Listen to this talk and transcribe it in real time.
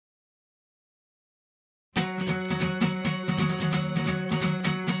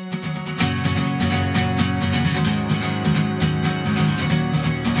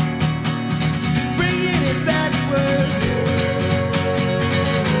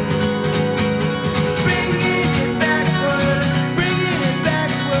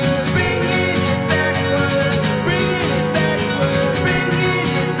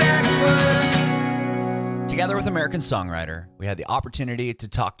singer-songwriter, we had the opportunity to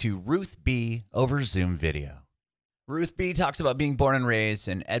talk to Ruth B over Zoom video. Ruth B talks about being born and raised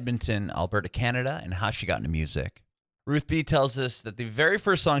in Edmonton, Alberta, Canada, and how she got into music. Ruth B tells us that the very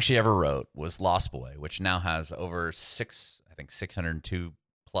first song she ever wrote was Lost Boy, which now has over 602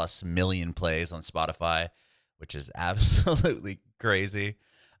 plus million plays on Spotify, which is absolutely crazy.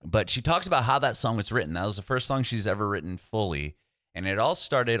 But she talks about how that song was written. That was the first song she's ever written fully. And it all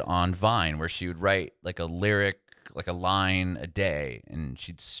started on Vine, where she would write like a lyric, like a line a day, and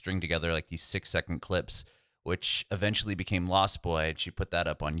she'd string together like these 6-second clips, which eventually became Lost Boy. And she put that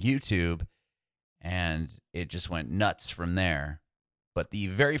up on YouTube, and it just went nuts from there. But the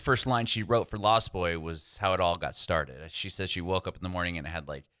very first line she wrote for Lost Boy was how it all got started. She says she woke up in the morning and it had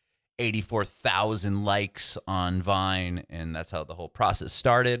like 84,000 likes on Vine, and that's how the whole process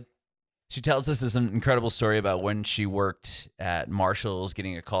started. She tells us this incredible story about when she worked at Marshall's,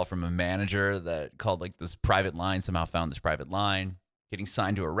 getting a call from a manager that called like this private line, somehow found this private line, getting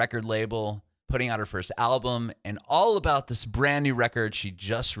signed to a record label, putting out her first album, and all about this brand new record she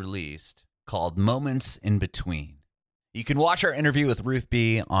just released called Moments in Between. You can watch our interview with Ruth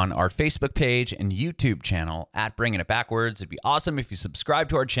B on our Facebook page and YouTube channel at Bringing It Backwards. It'd be awesome if you subscribe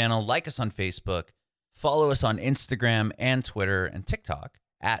to our channel, like us on Facebook, follow us on Instagram and Twitter and TikTok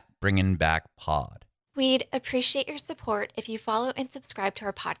at Bringing Back Pod. We'd appreciate your support if you follow and subscribe to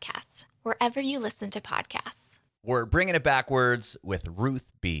our podcast, wherever you listen to podcasts. We're Bringing It Backwards with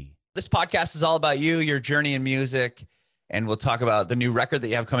Ruth B. This podcast is all about you, your journey in music, and we'll talk about the new record that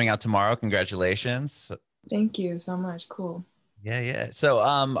you have coming out tomorrow. Congratulations. Thank you so much. Cool. Yeah. So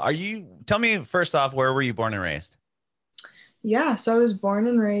tell me first off, where were you born and raised? Yeah, so I was born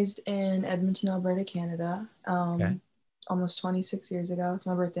and raised in Edmonton, Alberta, Canada. Okay. Almost 26 years ago. It's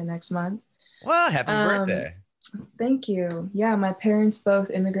my birthday next month. Well, happy birthday. Thank you. Yeah, my parents both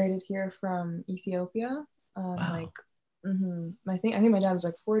immigrated here from Ethiopia. Wow. I think my dad was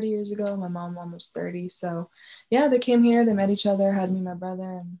like 40 years ago. My mom almost 30. So yeah, they came here. They met each other, had me and my brother,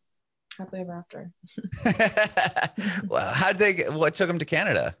 and happily ever after. Well, what took them to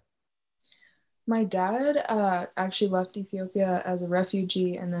Canada? My dad actually left Ethiopia as a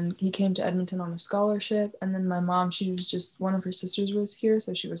refugee, and then he came to Edmonton on a scholarship. And then my mom, she was just, one of her sisters was here,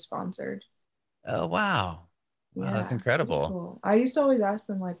 so she was sponsored. Oh, wow. Wow, Yeah, that's incredible. cool. I used to always ask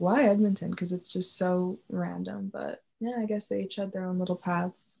them, like, why Edmonton? Because it's just so random. But yeah, I guess they each had their own little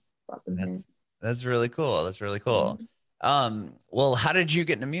paths, brought them here. That's really cool. That's really cool. Well, how did you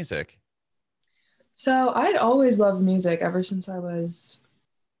get into music? So I'd always loved music ever since I was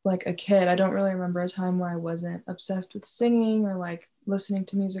like a kid. I don't really remember a time where I wasn't obsessed with singing or like listening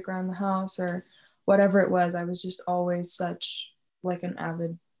to music around the house or whatever it was. I was just always such like an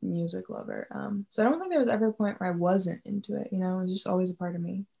avid music lover. So I don't think there was ever a point where I wasn't into it. You know, it was just always a part of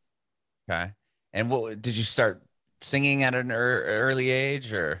me. Okay. And what did you start singing at an early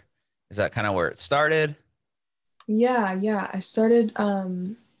age, or is that kind of where it started? Yeah. I started,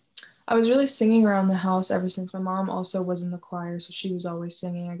 I was really singing around the house ever since. My mom also was in the choir, so she was always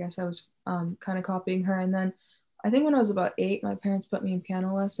singing. I guess I was kind of copying her. And then I think when I was about 8, my parents put me in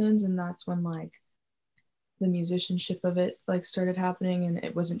piano lessons, and that's when like the musicianship of it like started happening. And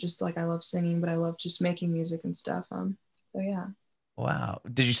it wasn't just like I love singing, but I love just making music and stuff. So yeah. Wow.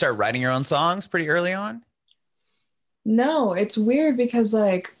 Did you start writing your own songs pretty early on? No, it's weird because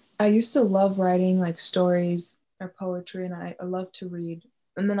like I used to love writing like stories or poetry, and I love to read.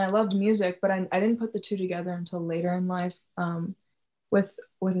 And then I loved music, but I didn't put the two together until later in life with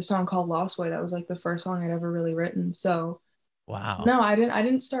a song called Lost Boy. That was like the first song I'd ever really written. So wow. No, I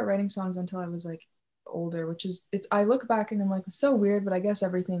didn't start writing songs until I was like older, which is, I look back and I'm like, it's so weird, but I guess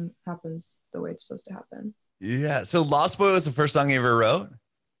everything happens the way it's supposed to happen. Yeah. So Lost Boy was the first song you ever wrote?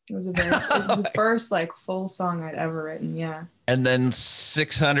 It was the first like full song I'd ever written. Yeah. And then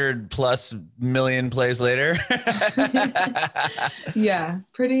 600 plus million plays later. Yeah.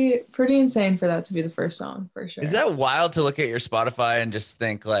 Pretty insane for that to be the first song, for sure. Is that wild to look at your Spotify and just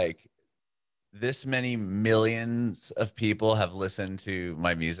think like this many millions of people have listened to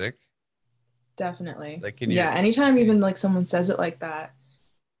my music? Definitely. Like, anytime even like someone says it like that,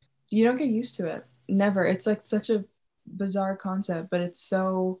 you don't get used to it. Never. It's like such a bizarre concept, but it's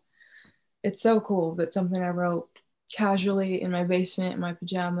so cool that something I wrote casually in my basement in my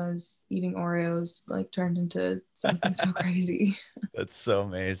pajamas eating Oreos like turned into something so crazy. That's so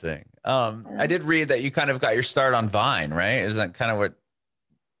amazing. I did read that you kind of got your start on Vine, right? Is that kind of what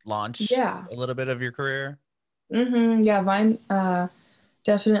launched a little bit of your career? Yeah, Vine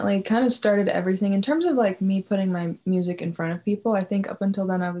definitely kind of started everything in terms of like me putting my music in front of people. I think up until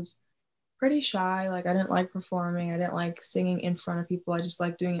then I was pretty shy. Like I didn't like performing. I didn't like singing in front of people. I just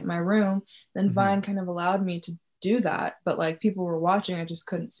liked doing it in my room. Then Vine kind of allowed me to do that, but like people were watching, I just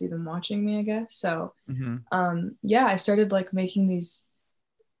couldn't see them watching me, I guess. So Mm-hmm. yeah, I started like making these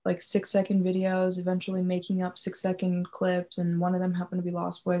like 6-second videos, eventually making up 6-second clips, and one of them happened to be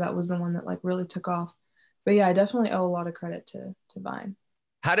Lost Boy. That was the one that like really took off. But yeah, I definitely owe a lot of credit to Vine.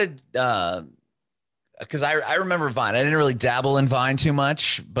 How did because I remember Vine. I didn't really dabble in Vine too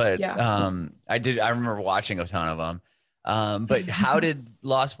much, but Yeah. I did. I remember watching a ton of them. But how did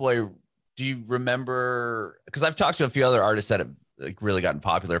Lost Boy? Do you remember? Because I've talked to a few other artists that have like really gotten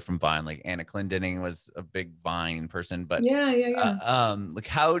popular from Vine. Like Anna Clendenning was a big Vine person, but yeah. like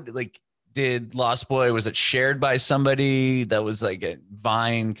how like did Lost Boy? Was it shared by somebody that was like a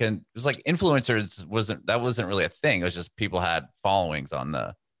Vine? It was like influencers wasn't really a thing. It was just people had followings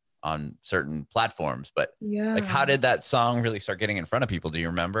on certain platforms. But like, how Yeah. did that song really start getting in front of people? Do you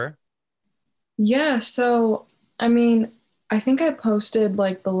remember? Yeah, so I mean, I think I posted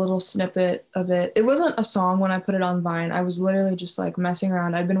like the little snippet of it. It wasn't a song when I put it on Vine. I was literally just like messing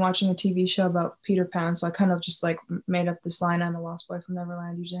around. I'd been watching a TV show about Peter Pan, so I kind of just like made up this line, I'm a lost boy from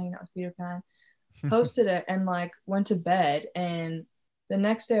Neverland, usually hanging out with Peter Pan. Posted it and like went to bed, and the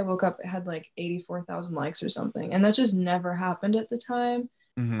next day I woke up, it had like 84,000 likes or something. And that just never happened at the time.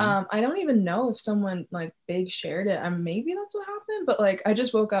 Mm-hmm. I don't even know if someone like big shared it. Maybe that's what happened, but like I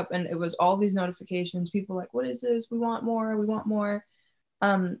just woke up and it was all these notifications. People like, what is this? We want more. We want more.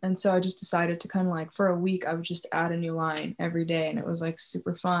 And so I just decided to kind of like for a week, I would just add a new line every day, and it was like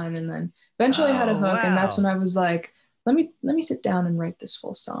super fun. And then eventually I had a Oh, hook, and that's wow. when I was like, let me sit down and write this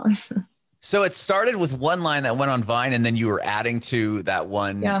full song. So it started with one line that went on Vine, and then you were adding to that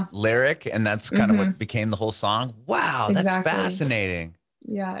one Yeah. lyric, and that's kind of what became the whole song. Wow, that's Exactly. fascinating.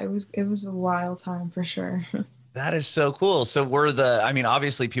 Yeah, it was a wild time for sure. That is so cool. So I mean,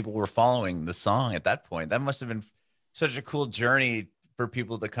 obviously people were following the song at that point. That must have been such a cool journey for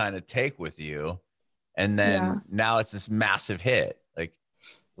people to kind of take with you. And Yeah. then now it's this massive hit. Like,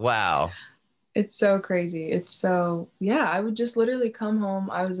 wow. It's so crazy. It's so, yeah, I would just literally come home.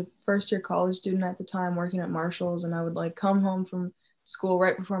 I was a first year college student at the time working at Marshall's, and I would like come home from school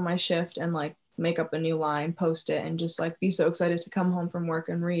right before my shift and like make up a new line, post it, and just like be so excited to come home from work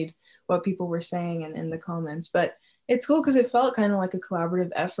and read what people were saying and in the comments. But it's cool because it felt kind of like a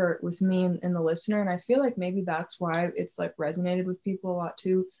collaborative effort with me and the listener. And I feel like maybe that's why it's like resonated with people a lot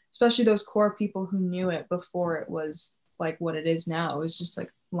too, especially those core people who knew it before it was like what it is now. It was just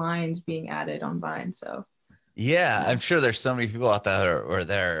like lines being added on Vine. So Yeah, yeah. I'm sure there's so many people out there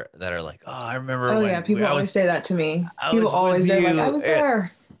that are like, oh, I remember Oh yeah, when people always say that to me. I People was with always, they're like, I you. was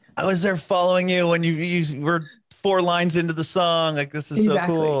there. I was there following you when you were 4 lines into the song. Like, this is so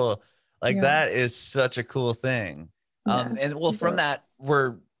Exactly. cool. Like, Yeah. that is such a cool thing. Yeah. And well, Keep from up. that,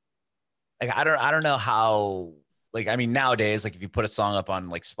 we're like, I don't know how, like, I mean, nowadays, like if you put a song up on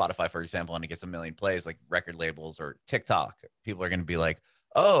like Spotify, for example, and it gets a million plays, like record labels or TikTok, people are going to be like,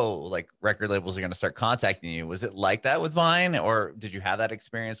 oh, like record labels are going to start contacting you. Was it like that with Vine, or did you have that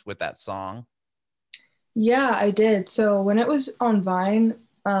experience with that song? Yeah, I did. So when it was on Vine,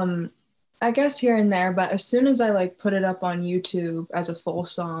 I guess here and there, but as soon as I like put it up on YouTube as a full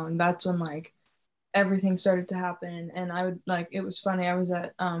song, that's when like everything started to happen. And I would like, it was funny. I was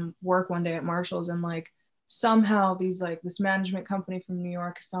at work one day at Marshall's, and like somehow this management company from New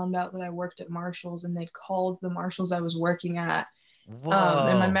York found out that I worked at Marshall's, and they'd called the Marshall's I was working at. And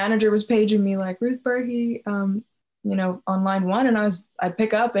my Whoa. manager was paging me like, Ruth Berhe, on line one. And I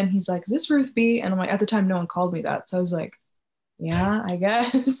pick up, and he's like, is this Ruth B? And I'm like, at the time, no one called me that. So I was like, yeah, I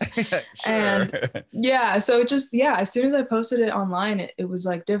guess. Sure. And yeah, so it just, yeah, as soon as I posted it online, it was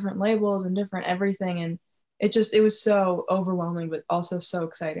like different labels and different everything. And it was so overwhelming, but also so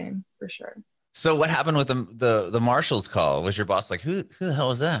exciting for sure. So what happened with the Marshall's call? Was your boss like, who the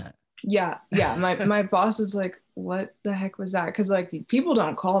hell is that? Yeah. My boss was like, what the heck was that? Because like people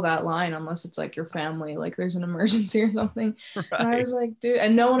don't call that line unless it's like your family, like there's an emergency or something. And I Right. was like, dude,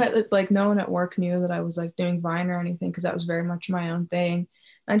 and no one at work knew that I was like doing Vine or anything, because that was very much my own thing.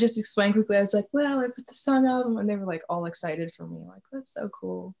 And I just explained quickly. I was like, well, I put the song up, and they were like all excited for me, like that's so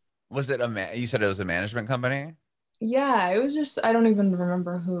cool. Was it you said it was a management company? Yeah, it was just, I don't even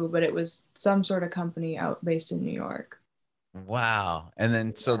remember who, but it was some sort of company out based in New York. Wow. And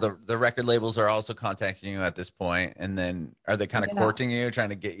then so Yeah. the record labels are also contacting you at this point, and then are they kind of Yeah. courting you, trying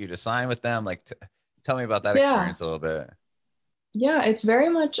to get you to sign with them? Like, tell me about that Yeah. experience a little bit. Yeah, it's very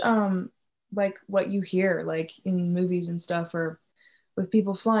much like what you hear like in movies and stuff, or with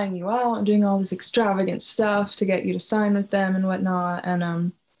people flying you out and doing all this extravagant stuff to get you to sign with them and whatnot.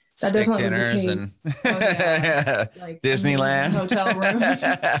 And that Steak definitely was the dinners and case. Oh yeah, like amazing Disneyland. hotel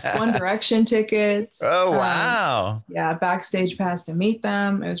rooms, One Direction tickets. Oh, wow. Yeah, backstage pass to meet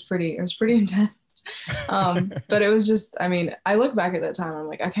them. It was pretty intense. But it was just, I mean, I look back at that time, I'm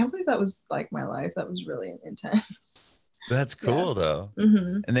like, I can't believe that was like my life. That was really intense. That's Yeah. cool though.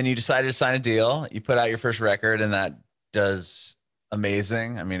 Hmm. And then you decided to sign a deal. You put out your first record, and that does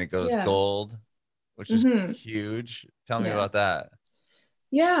amazing. I mean, it goes Yeah. gold, which is Hmm. huge. Tell me Yeah. about that.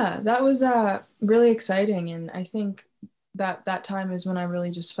 Yeah, that was really exciting, and I think that time is when I really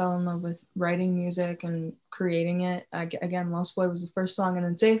just fell in love with writing music and creating it. Again, Lost Boy was the first song, and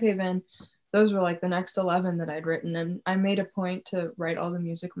then Safe Haven, those were like the next 11 that I'd written, and I made a point to write all the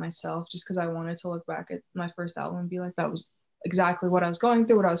music myself just because I wanted to look back at my first album and be like, that was exactly what I was going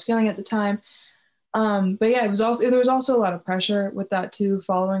through, what I was feeling at the time. But yeah, it was also there was also a lot of pressure with that too.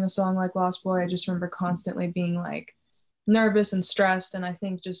 Following a song like Lost Boy, I just remember constantly being like nervous and stressed. And I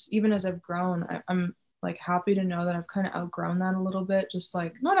think just even as I've grown, I'm like happy to know that I've kind of outgrown that a little bit. Just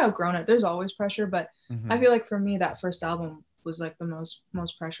like not outgrown it. There's always pressure, but I Hmm. feel like for me that first album was like the most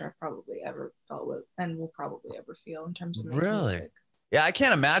pressure I've probably ever felt with and will probably ever feel in terms of making Really? music. Yeah, I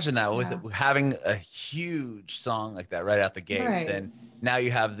can't imagine that with Yeah. having a huge song like that right out the gate. Right. Then now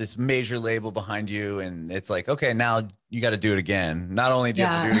you have this major label behind you, and it's like, okay, now you got to do it again. Not only do you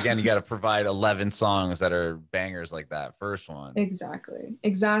have to do Yeah. it again, you got to provide 11 songs that are bangers like that first one. Exactly.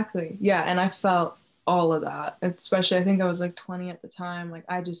 Exactly. Yeah. And I felt all of that, especially I think I was like 20 at the time. Like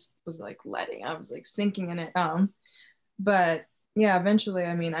I just was like I was like sinking in it. But yeah, eventually,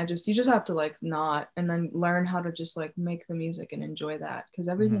 I mean, you just have to like not and then learn how to just like make the music and enjoy that because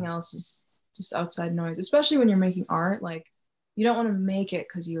everything Hmm. else is just outside noise, especially when you're making art. Like you don't want to make it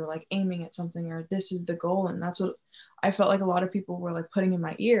because you're like aiming at something or this is the goal. And that's what I felt like a lot of people were like putting in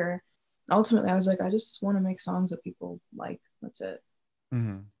my ear. Ultimately, I was like, I just want to make songs that people like. That's it.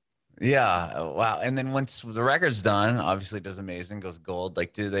 Hmm. Yeah. Wow. And then once the record's done, obviously it does amazing, goes gold.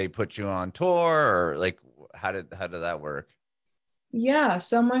 Like, do they put you on tour, or like how did that work? Yeah,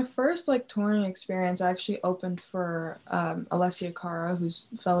 so my first like touring experience, I actually opened for Alessia Cara, who's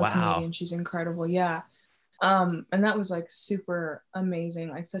a fellow Wow. Canadian. She's incredible. Yeah. And that was like super amazing,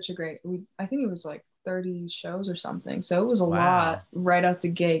 like such a great I think it was like 30 shows or something. So it was a lot Wow. right out the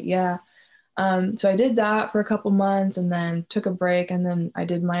gate. Yeah. So I did that for a couple months and then took a break and then I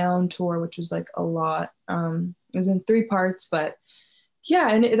did my own tour, which was like a lot. It was in 3 parts, but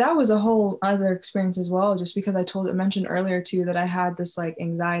yeah, and that was a whole other experience as well, just because I mentioned earlier too that I had this like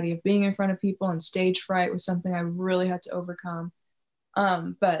anxiety of being in front of people and stage fright was something I really had to overcome.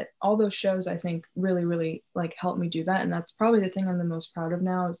 But all those shows I think really, really like helped me do that. And that's probably the thing I'm the most proud of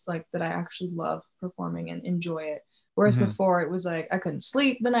now is like that I actually love performing and enjoy it. Whereas Hmm. before it was like I couldn't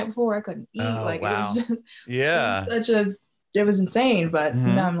sleep the night before, I couldn't eat. Oh, Like it was wow. just it was Yeah. such a it was insane. But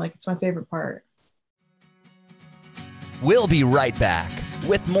now Hmm. I'm like it's my favorite part. We'll be right back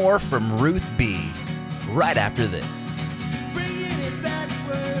with more from Ruth B right after this.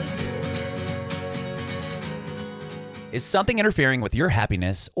 Is something interfering with your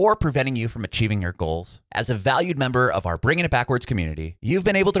happiness or preventing you from achieving your goals? As a valued member of our Bringing It Backwards community, you've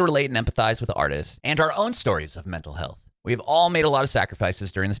been able to relate and empathize with artists and our own stories of mental health. We've all made a lot of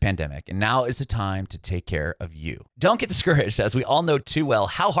sacrifices during this pandemic, and now is the time to take care of you. Don't get discouraged, as we all know too well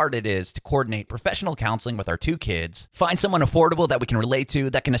how hard it is to coordinate professional counseling with our 2 kids, find someone affordable that we can relate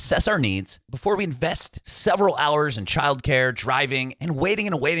to that can assess our needs before we invest several hours in childcare, driving, and waiting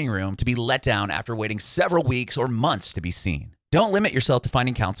in a waiting room to be let down after waiting several weeks or months to be seen. Don't limit yourself to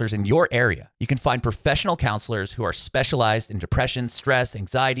finding counselors in your area. You can find professional counselors who are specialized in depression, stress,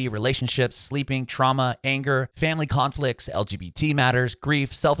 anxiety, relationships, sleeping, trauma, anger, family conflicts, LGBT matters,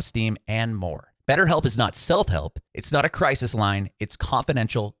 grief, self-esteem, and more. BetterHelp is not self-help. It's not a crisis line. It's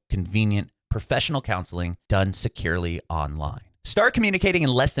confidential, convenient, professional counseling done securely online. Start communicating in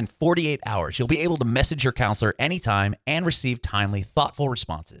less than 48 hours. You'll be able to message your counselor anytime and receive timely, thoughtful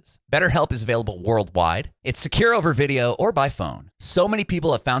responses. BetterHelp is available worldwide. It's secure over video or by phone. So many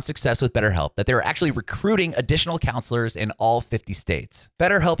people have found success with BetterHelp that they're actually recruiting additional counselors in all 50 states.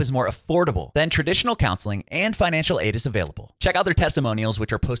 BetterHelp is more affordable than traditional counseling, and financial aid is available. Check out their testimonials,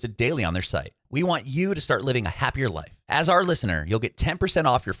 which are posted daily on their site. We want you to start living a happier life. As our listener, you'll get 10%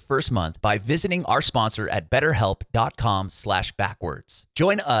 off your first month by visiting our sponsor at betterhelp.com/backwards.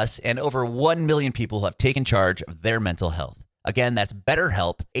 Join us and over 1 million people who have taken charge of their mental health. Again, that's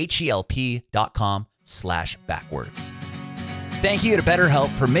betterhelp, HELP.com/backwards. Thank you to BetterHelp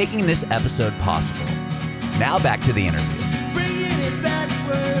for making this episode possible. Now back to the interview.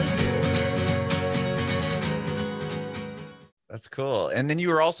 That's cool. And then you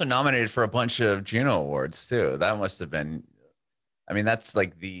were also nominated for a bunch of Juno Awards too. That must have been, I mean, that's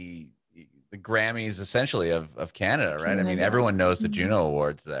like the Grammys essentially of Canada, right? I mean, Canada. everyone knows the Mhm. Juno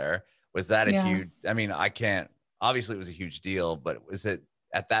Awards there. Was that a Yeah. huge, I mean, I can't, obviously it was a huge deal, but was it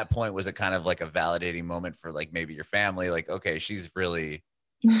at that point, was it kind of like a validating moment for like maybe your family? Like, okay, she's really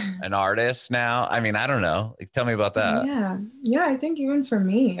an artist now. I mean, I don't know. Like, tell me about that. Yeah. Yeah, I think even for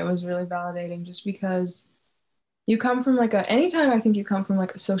me, it was really validating just because you come from like anytime I think you come from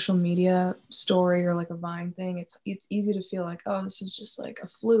like a social media story or like a Vine thing, it's easy to feel like, oh, this is just like a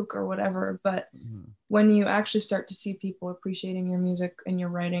fluke or whatever. But Mhm. when you actually start to see people appreciating your music and your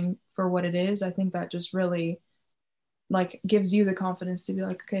writing for what it is, I think that just really like gives you the confidence to be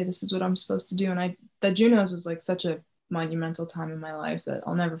like, okay, this is what I'm supposed to do. And the Junos was like such a monumental time in my life that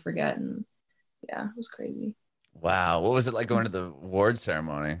I'll never forget. And yeah, it was crazy. Wow. What was it like going to the award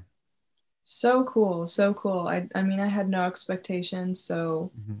ceremony? So cool, so cool. I mean, I had no expectations,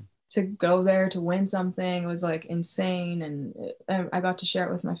 so Mhm. to go there to win something was like insane, and I got to share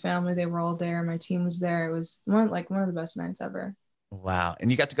it with my family. They were all there. My team was there. It was one of the best nights ever. Wow.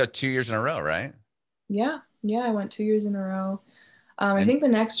 And you got to go 2 years in a row, right? Yeah, yeah. I went 2 years in a row. I And think the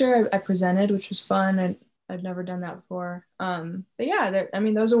next year I presented, which was fun. I'd never done that before. But yeah, I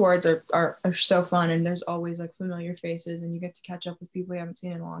mean, those awards are so fun, and there's always like familiar faces, and you get to catch up with people you haven't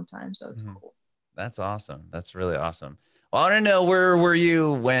seen in a long time. So it's Mhm. cool. That's awesome. That's really awesome. Well, I want to know, where were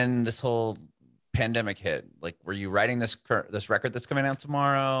you when this whole pandemic hit? Like, were you writing this record that's coming out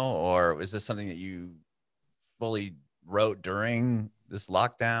tomorrow, or was this something that you fully wrote during this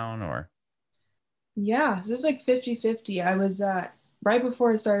lockdown? Or Yeah, so it was like 50-50. I was right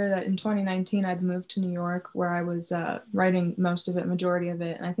before it started in 2019, I'd moved to New York where I was writing most of it, majority of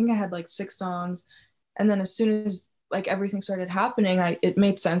it. And I think I had like 6 songs. And then as soon as like everything started happening, it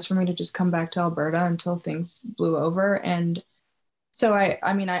made sense for me to just come back to Alberta until things blew over. And so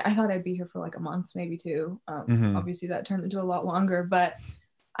I mean, I thought I'd be here for like a month, maybe two. Mhm. Obviously that turned into a lot longer, but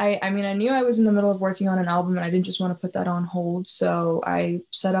I mean, I knew I was in the middle of working on an album and I didn't just want to put that on hold. So I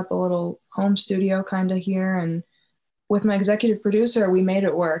set up a little home studio kind of here. And with my executive producer, we made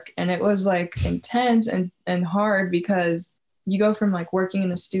it work. And it was like intense and hard because you go from like working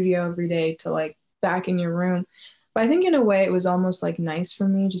in a studio every day to like back in your room. But I think in a way it was almost like nice for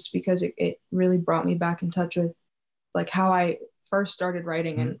me just because it really brought me back in touch with like how I first started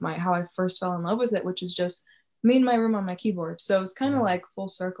writing Mhm. and my how I first fell in love with it, which is just me in my room on my keyboard. So it's kind of Yeah. like full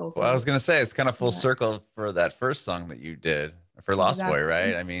circle Well, I was to gonna say it's kind of full yeah, circle for that first song that you did for Lost Boy, right?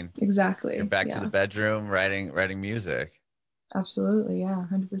 exactly. I mean, you're Exactly. back to the Yeah. bedroom writing music. Absolutely. Yeah.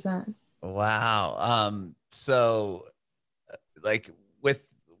 100%. Wow. So like with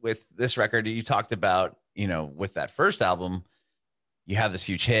this record, you talked about, with that first album, you have this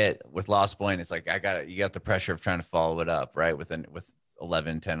huge hit with Lost Boy, and it's like you got the pressure of trying to follow it up, right? With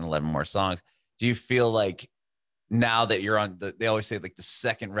 11 more songs. Do you feel like now that you're on they always say like the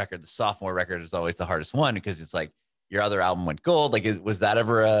second record, the sophomore record, is always the hardest one because it's like your other album went gold. Like, was that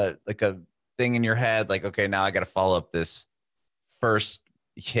ever a thing in your head? Like, okay, now I got to follow up this first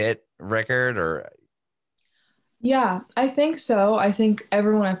hit record, or Yeah, I think so. I think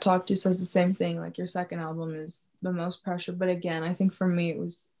everyone I've talked to says the same thing. Like your second album is the most pressure. But again, I think for me, it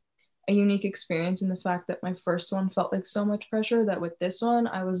was a unique experience in the fact that my first one felt like so much pressure that with this one,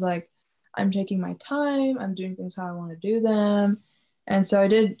 I was like, I'm taking my time, I'm doing things how I want to do them. And so I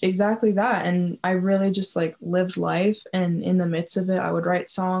did exactly that. And I really just like lived life. And in the midst of it, I would write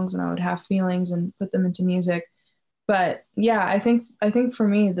songs and I would have feelings and put them into music. But yeah, I think for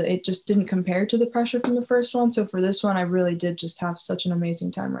me that it just didn't compare to the pressure from the first one. So for this one, I really did just have such an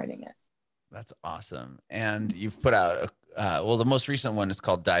amazing time writing it. that's awesome. And you've put out well, the most recent one is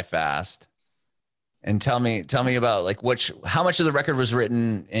called Die Fast. And tell me about like how much of the record was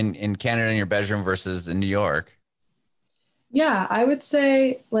written in Canada in your bedroom versus in New York. Yeah, I would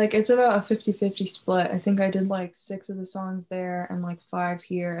say like it's about a 50-50 split. I think I did like 6 of the songs there and like 5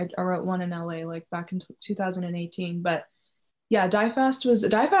 here. I wrote one in LA like back in 2018. But yeah, Die Fast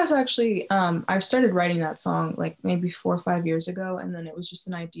actually I started writing that song like maybe 4 or 5 years ago and then it was just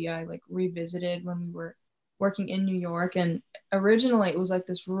an idea I like revisited when we were working in New York and originally it was like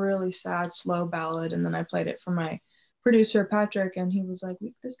this really sad slow ballad and then I played it for my producer Patrick and he was like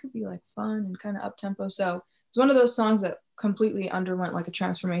this could be like fun and kind of up tempo. So it's one of those songs that completely underwent like a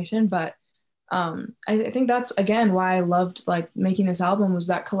transformation, but I think that's again why I loved like making this album was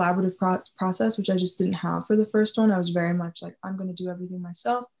that collaborative process, which I just didn't have for the first one. I was very much like, I'm going to do everything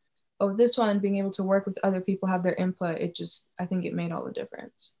myself. But with this one, being able to work with other people, have their input, I think it made all the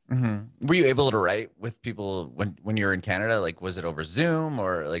difference. Were you able to write with people when you were in Canada? Like, was it over Zoom,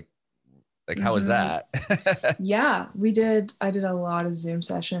 or like how was Hmm. that? Yeah, I did a lot of Zoom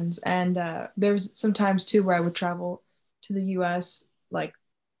sessions, and there was some times too where I would travel to the US like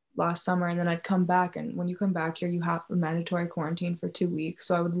last summer, and then I'd come back. And when you come back here, you have a mandatory quarantine for 2 weeks.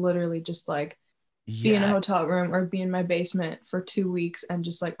 So I would literally just like be in a Yeah. hotel room or be in my basement for 2 weeks and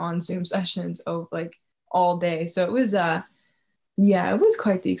just like on Zoom sessions like all day. So it was yeah, it was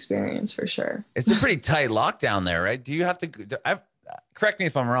quite the experience for sure. It's a pretty tight lockdown there, right? Do you have to, correct me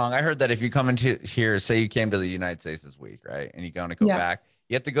if I'm wrong. I heard that if you come into here, say you came to the United States this week, right? And you're going to go Yeah. back,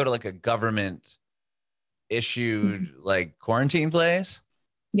 you have to go to like a government issued like quarantine place.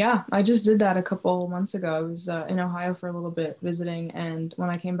 Yeah, I just did that a couple months ago. I was in Ohio for a little bit visiting, and when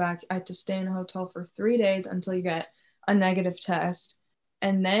I came back, I had to stay in a hotel for 3 days until you get a negative test.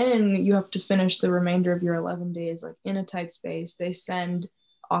 And then you have to finish the remainder of your 11 days like in a tight space. They send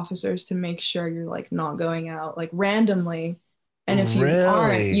officers to make sure you're like not going out like randomly. And if you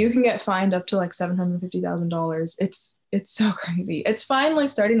aren't, Really? you can get fined up to like $750,000. It's so crazy. It's finally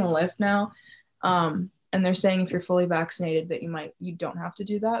starting to lift now. And they're saying if you're fully vaccinated that you don't have to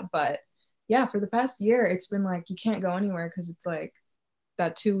do that. But yeah, for the past year, it's been like you can't go anywhere because it's like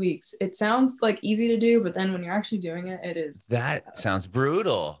that 2 weeks. It sounds like easy to do, but then when you're actually doing it, That sounds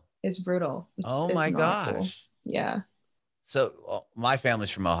brutal. it's brutal. Oh It's my not cool. gosh. Yeah. So my family's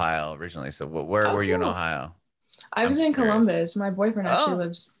from Ohio originally. So where Oh, were you in cool. Ohio? I was I'm in just curious. Columbus. My boyfriend actually Oh,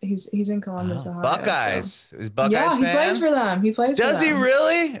 lives. He's in Columbus, Ohio. So Buckeyes. Is Buckeyes yeah, he plays fan? for them. He plays for Does he them.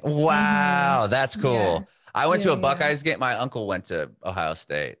 really? Hmm. Wow, that's Yeah. cool. I went to Yeah. a Yeah. Buckeyes game. My uncle went to Ohio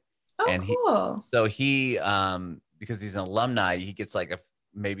State, Oh, and cool. he because he's an alumni, he gets like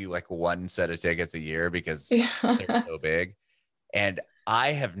maybe like one set of tickets a year because they're Yeah. so big. And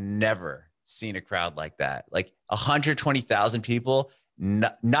I have never seen a crowd like that. Like 120,000 people,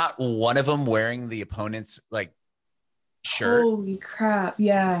 not one of them wearing the opponent's like shirt. Holy crap.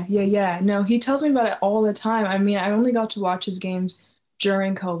 Yeah, yeah, yeah. No, he tells me about it all the time. I mean, I only got to watch his games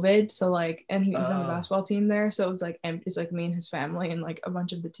during COVID. So like, and he's on the Oh, basketball team there. So it was like, it's like me and his family and like a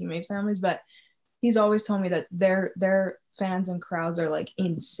bunch of the teammates' families. But he's always told me that their fans and crowds are like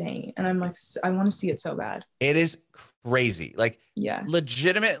insane. And I'm like, I want to see it so bad. it is crazy. Like Yeah.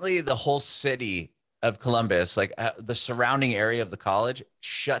 legitimately the whole city of Columbus, like the surrounding area of the college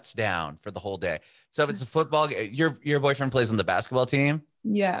shuts down for the whole day. So if it's a football game, your boyfriend plays on the basketball team.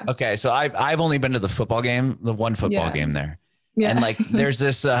 Yeah. Okay. So I've only been to the football game, the one football Yeah. game there. And Yeah. like there's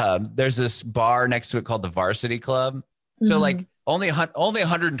this bar next to it called the Varsity Club. So Mhm. like only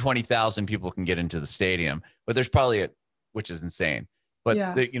 120,000 people can get into the stadium, but there's probably which is insane. But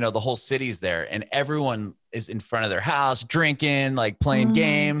Yeah. the whole city's there, and everyone is in front of their house drinking, like Oh playing my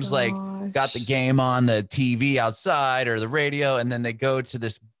games, like got the gosh. game on the TV outside or the radio, and then they go to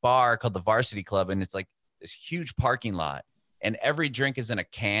this bar called the Varsity Club, and it's like this huge parking lot, and every drink is in a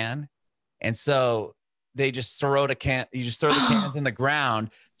can, and so they just throw the can. You just throw the cans in the ground.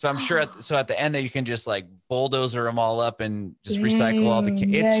 So I'm sure at the end that you can just like bulldozer them all up and just recycle all the.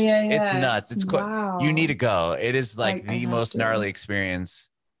 Dang. It's Yeah, yeah, it's yeah. nuts. It's cool. You need Wow. to go. It is like I the have most gnarly to. experience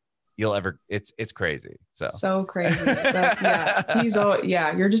you'll ever. It's crazy. So So crazy. Yeah,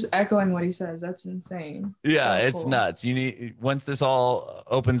 yeah, you're just echoing what he says. That's insane. yeah, So it's cool. nuts. You need once this all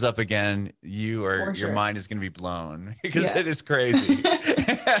opens up again, your sure. mind is gonna be blown because Yeah. it is crazy.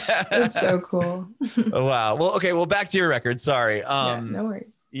 That's so cool. Oh, wow. Well, okay. Well, back to your record. Sorry. Yeah, no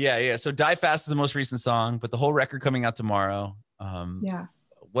worries. Yeah. So Die Fast is the most recent song, but the whole record coming out tomorrow. Yeah.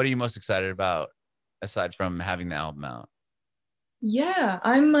 What are you most excited about aside from having the album out? Yeah,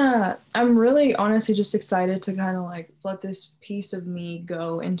 I'm really honestly just excited to kind of like let this piece of me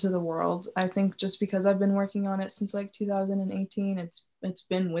go into the world. I think just because I've been working on it since like 2018, it's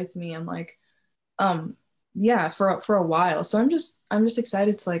been with me. I'm like yeah, for a while. So I'm just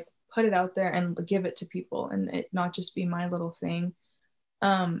excited to like put it out there and give it to people and it not just be my little thing.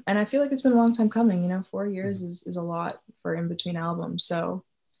 And I feel like it's been a long time coming, 4 years is a lot for in between albums. So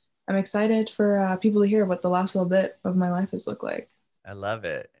I'm excited for people to hear what the last little bit of my life has looked like. I love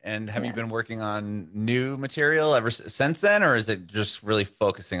it. And have you Yeah. been working on new material ever since then, or is it just really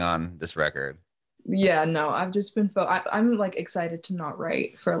focusing on this record? Yeah, no, I've just been I'm like excited to not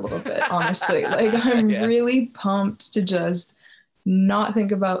write for a little bit, honestly. Like I'm Yeah. really pumped to just not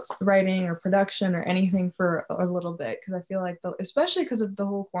think about writing or production or anything for a little bit because I feel like especially because of the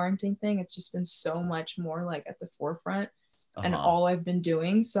whole quarantine thing, it's just been so much more like at the forefront and Uh-huh. all I've been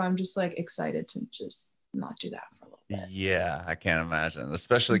doing. So I'm just like excited to just not do that for a little bit. Yeah, I can't imagine,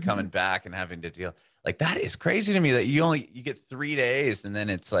 especially Mhm. coming back and having to deal. Like that is crazy to me that you get 3 days and then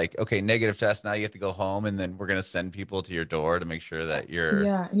it's like, okay, negative test. Now you have to go home and then we're going to send people to your door to make sure that you're.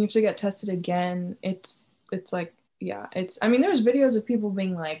 Yeah, and you have to get tested again. It's like yeah, I mean there's videos of people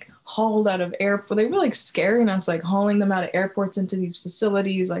being like hauled out of airport. They were like scaring us, like hauling them out of airports into these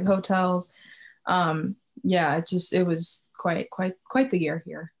facilities like hotels. Yeah, it was quite the year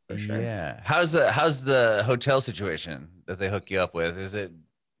here for sure. Yeah. How's the hotel situation that they hook you up with? Is it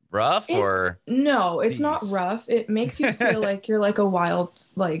rough or No, it's not these? rough. It makes you feel like you're like a wild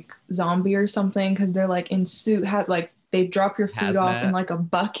like zombie or something because they're like in suit, has like they drop your food off in Hazmat? like a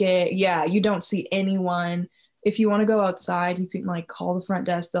bucket. Yeah, you don't see anyone. If you want to go outside, you can like call the front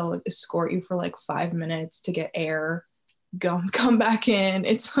desk. They'll like, escort you for like 5 minutes to get air. Go come back in.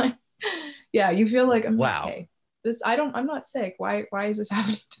 It's like, yeah, you feel like I'm like, Wow. hey, I'm not sick. Why is this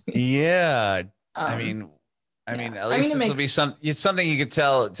happening to me? Yeah. I Um, mean, yeah. at I mean, least this will be it's something you could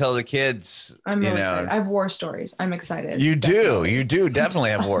tell the kids, I'm you really excited. know. I have war stories. I'm excited. You Definitely. do definitely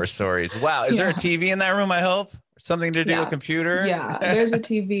have war stories. Wow. Is there a Yeah. TV in that room, I hope? Something to do, a Yeah. computer? Yeah. There's a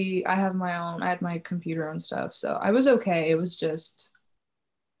TV. I have my own. I had my computer and stuff. So I was okay. It was just,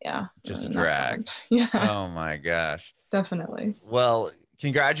 yeah, Just a not fun. drag. Yeah, Oh my gosh. definitely. Well,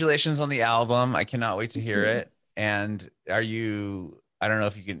 congratulations on the album. I cannot wait to Thank hear you. it. And I don't know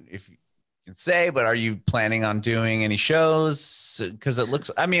if you can say, but are you planning on doing any shows? Because it looks,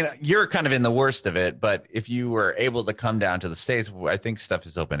 I mean, you're kind of in the worst of it, but if you were able to come down to the States, I think stuff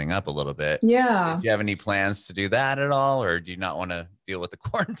is opening up a little bit. Do Yeah. you have any plans to do that at all, or do you not want to deal with the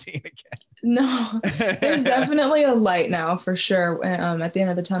quarantine No, there's again? definitely a light now for sure at the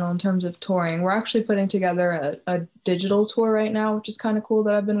end of the tunnel in terms of touring. We're actually putting together a digital tour right now, which is kind of cool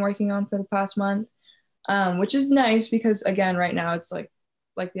that I've been working on for the past month, which is nice because again, right now it's like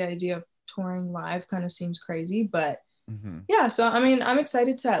the idea of touring live kind of seems crazy, but Mhm. yeah. So I mean, I'm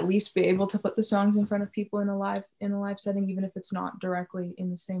excited to at least be able to put the songs in front of people in a live setting, even if it's not directly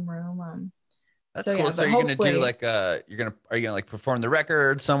in the same room. That's So cool. yeah, So but you're gonna do hopefully, like are you gonna like perform the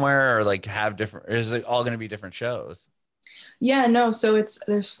record somewhere or like have different, or is it all gonna be different shows? yeah, no. So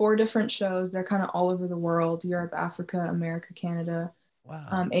there's 4 different shows. They're kind of all over the world: Europe, Africa, America, Canada,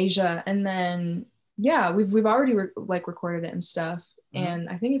 Wow. Asia, and then yeah, we've already like recorded it and stuff. Hmm. And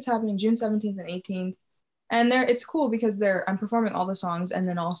I think it's happening June 17th and 18th. And it's cool because I'm performing all the songs and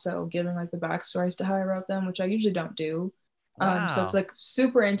then also giving like the backstories to how I wrote them, which I usually don't do. So it's Wow. like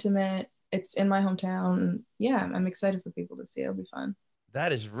super intimate. It's in my hometown. Yeah, I'm excited for people to see. It'll be fun.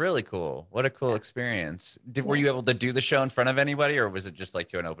 That is really cool. What a cool Yeah. experience. Were Yeah. you able to do the show in front of anybody or was it just like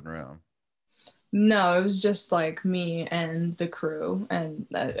to an open room? No, it was just like me and the crew, and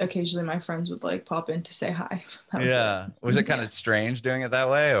occasionally my friends would like pop in to say hi. That was it. Yeah. Was it kind Yeah. of strange doing it that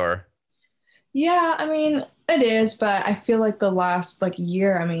way or? Yeah, I mean, it is, but I feel like the last like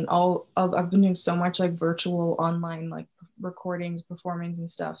year, I mean, I've been doing so much like virtual online like recordings, performings and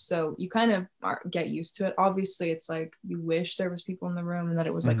stuff. So you kind of get used to it. Obviously, it's like you wish there was people in the room and that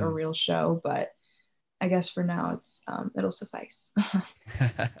it was like a Mhm. real show, but I guess for now it'll suffice. Of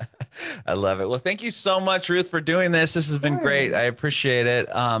I love it. Well, thank you so much, Ruth, for doing this. This has been great. I course. appreciate it.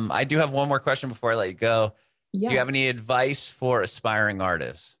 I do have one more question before I let you go. Do you Yeah, have any advice for aspiring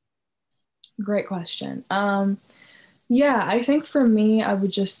artists? great question. Yeah, I think for me, I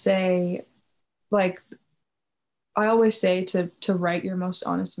would just say like I always say to write your most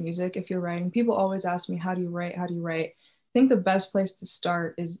honest music if you're writing. People always ask me, how do you write? How do you write? I think the best place to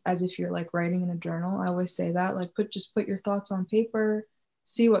start is as if you're like writing in a journal. I always say that, like put your thoughts on paper,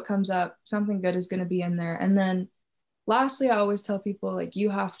 see what comes up. Something good is going to be in there. And then lastly, I always tell people like you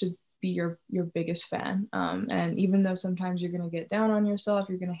have to be your biggest fan. And even though sometimes you're going to get down on yourself,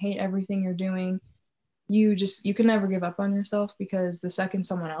 you're going to hate everything you're doing, you can never give up on yourself because the second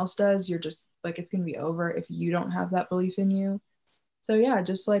someone else does, you're just like it's going to be over if you don't have that belief in you. So yeah,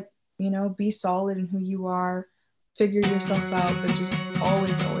 just like, be solid in who you are, figure yourself out, but just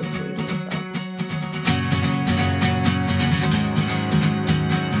always